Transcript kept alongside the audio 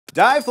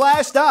Die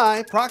Flash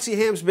die!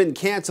 ProxyHam's been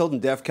canceled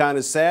and DefCon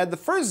is sad. The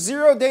first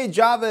zero-day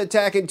Java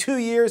attack in 2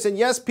 years, and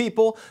yes,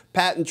 people,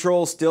 patent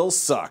trolls still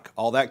suck.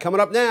 All that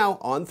coming up now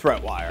on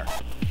ThreatWire.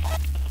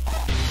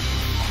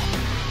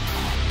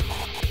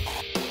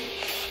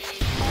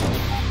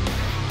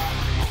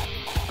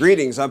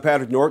 Greetings, I'm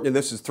Patrick Norton, and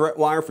this is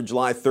ThreatWire for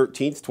July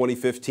 13th,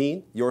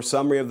 2015, your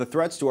summary of the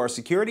threats to our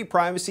security,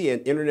 privacy,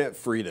 and internet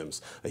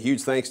freedoms. A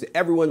huge thanks to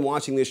everyone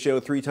watching this show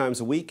 3 times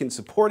a week and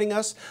supporting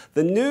us.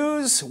 The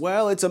news,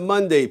 well, it's a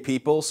Monday,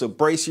 people, so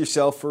brace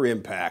yourself for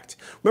impact.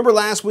 Remember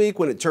last week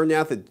when it turned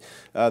out that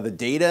the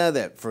data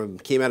that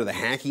came out of the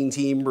hacking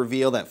team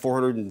revealed that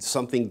 400 and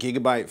something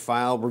gigabyte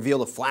file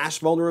revealed a Flash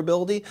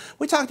vulnerability?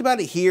 We talked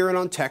about it here and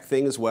on Tech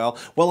Thing as well.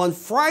 Well, on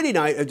Friday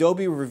night,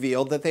 Adobe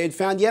revealed that they had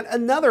found yet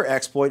another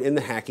exploit in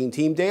the hacking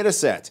team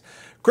dataset.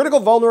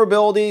 Critical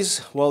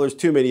vulnerabilities, well, there's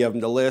too many of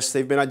them to list.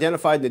 They've been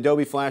identified in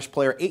Adobe Flash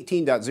Player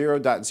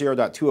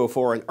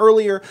 18.0.0.204 and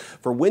earlier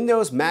for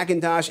Windows,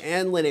 Macintosh,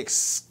 and Linux.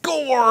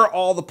 Score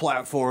all the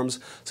platforms.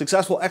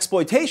 Successful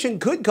exploitation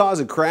could cause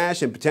a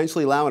crash and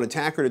potentially allow an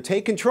attacker to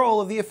take control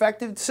of the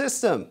affected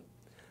system.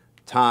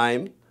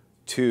 Time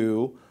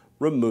to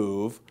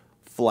remove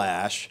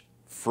Flash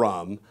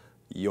from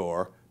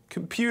your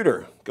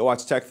computer. Go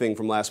watch Tech Thing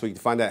from last week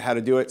to find out how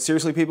to do it.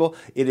 Seriously, people,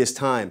 it is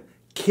time.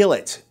 Kill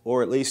it,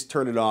 or at least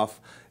turn it off,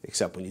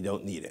 except when you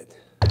don't need it.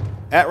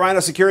 At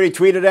RhinoSecurity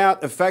tweeted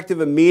out, effective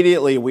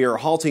immediately, we are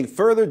halting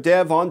further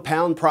dev on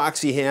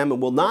ProxyHam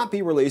and will not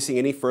be releasing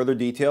any further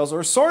details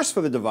or source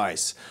for the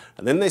device.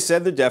 And then they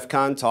said the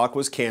DefCon talk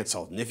was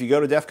canceled. And if you go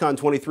to DefCon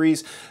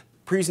 23's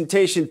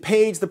presentation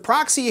page, the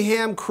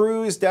ProxyHam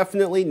crew is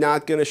definitely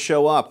not going to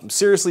show up. I'm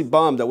seriously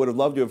bummed. I would have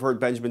loved to have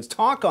heard Benjamin's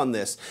talk on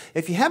this.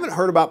 If you haven't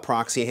heard about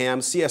ProxyHam,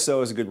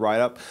 CSO is a good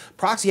write-up.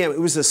 ProxyHam, it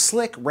was a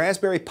slick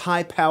Raspberry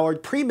Pi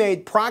powered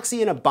pre-made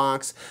proxy in a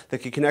box that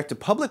could connect to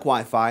public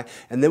Wi-Fi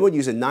and then would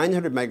use a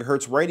 900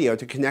 megahertz radio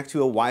to connect to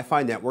a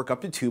Wi-Fi network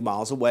up to 2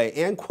 miles away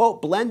and,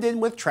 quote, blend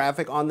in with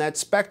traffic on that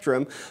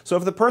spectrum. So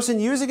if the person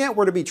using it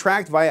were to be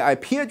tracked via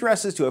IP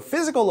addresses to a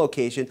physical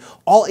location,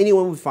 all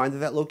anyone would find at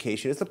that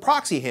location is the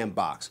ProxyHam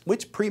box,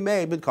 which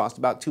pre-made would cost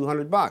about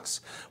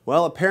 $200.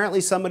 Well,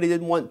 apparently somebody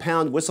didn't want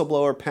pound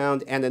whistleblower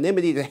pound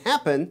anonymity to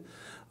happen.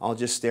 I'll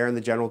just stare in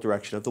the general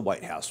direction of the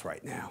White House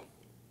right now.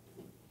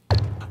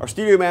 Our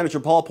studio manager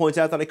Paul points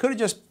out that I could have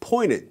just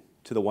pointed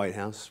to the White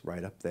House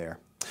right up there.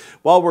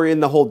 While we're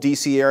in the whole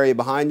DC area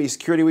behind me,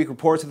 Security Week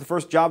reports that the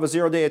first Java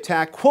zero-day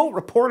attack, quote,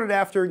 reported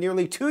after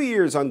nearly 2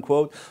 years,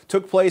 unquote,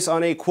 took place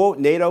on a, quote,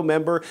 NATO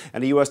member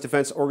and a U.S.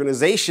 defense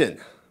organization.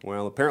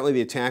 Well, apparently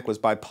the attack was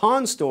by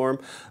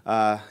Pawnstorm,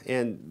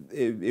 and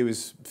it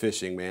was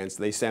phishing, man.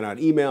 So they sent out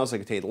emails that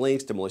contained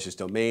links to malicious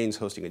domains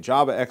hosting a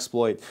Java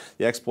exploit.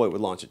 The exploit would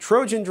launch a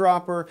Trojan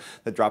dropper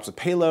that drops a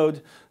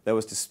payload that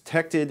was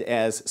detected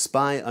as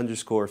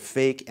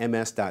spy_fake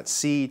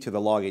ms.c to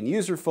the login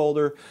user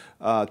folder.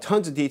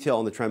 Tons of detail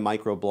on the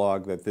TrendMicro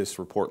blog that this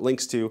report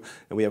links to,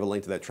 and we have a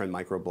link to that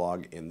TrendMicro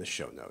blog in the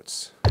show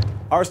notes.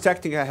 Ars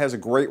Technica has a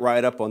great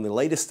write-up on the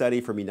latest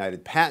study from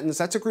United Patents.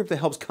 That's a group that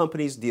helps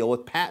companies deal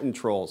with patent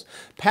trolls.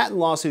 Patent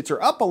lawsuits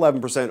are up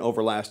 11%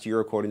 over last year,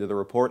 according to the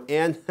report,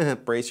 and,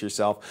 brace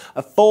yourself,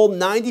 a full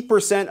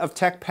 90% of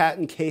tech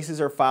patent cases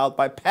are filed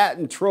by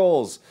patent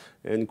trolls.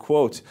 End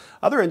quote.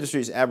 Other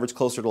industries average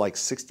closer to like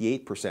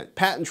 68%.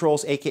 Patent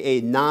trolls, aka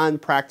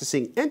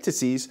non-practicing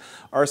entities,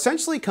 are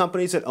essentially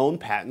companies that own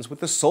patents with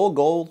the sole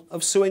goal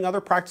of suing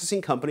other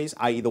practicing companies,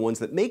 i.e. the ones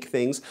that make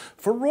things,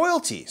 for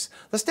royalties.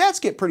 The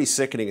stats get pretty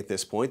sickening at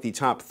this point. The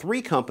top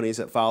 3 companies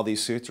that file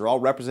these suits are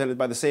all represented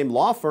by the same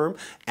law firm.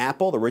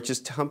 Apple, the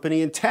richest company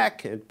in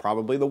tech, and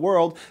probably the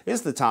world,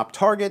 is the top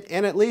target,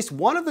 and at least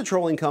one of the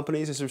trolling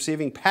companies is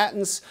receiving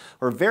patents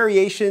or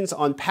variations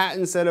on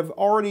patents that have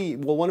already,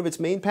 well, one of its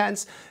main patents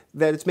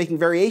that it's making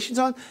variations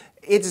on,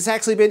 it's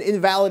actually been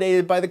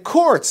invalidated by the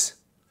courts.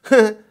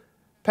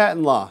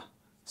 Patent law.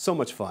 So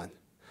much fun.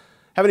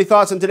 Have any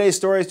thoughts on today's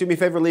stories? Do me a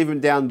favor, leave them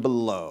down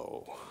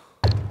below.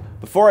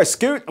 Before I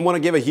scoot, I want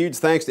to give a huge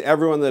thanks to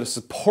everyone that has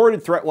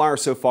supported ThreatWire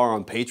so far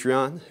on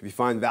Patreon. If you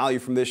find value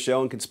from this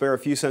show and can spare a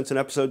few cents an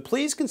episode,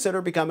 please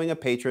consider becoming a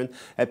patron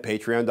at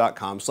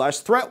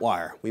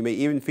patreon.com/ThreatWire. We may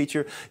even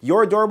feature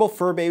your adorable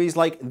fur babies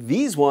like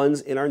these ones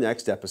in our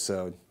next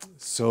episode.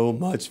 So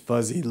much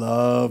fuzzy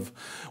love.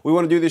 We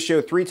want to do this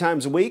show 3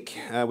 times a week.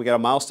 We got a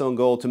milestone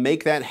goal to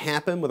make that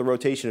happen with a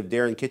rotation of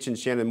Darren Kitchen,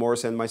 Shannon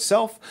Morris, and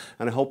myself,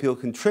 and I hope you'll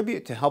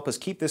contribute to help us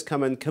keep this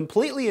coming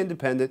completely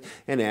independent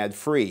and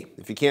ad-free.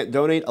 If you can't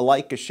donate, a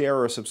like, a share,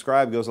 or a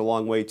subscribe goes a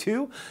long way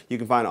too. You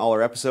can find all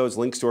our episodes,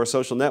 links to our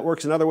social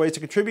networks, and other ways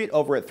to contribute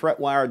over at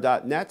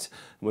threatwire.net.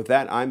 And with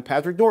that, I'm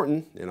Patrick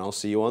Norton, and I'll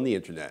see you on the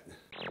internet.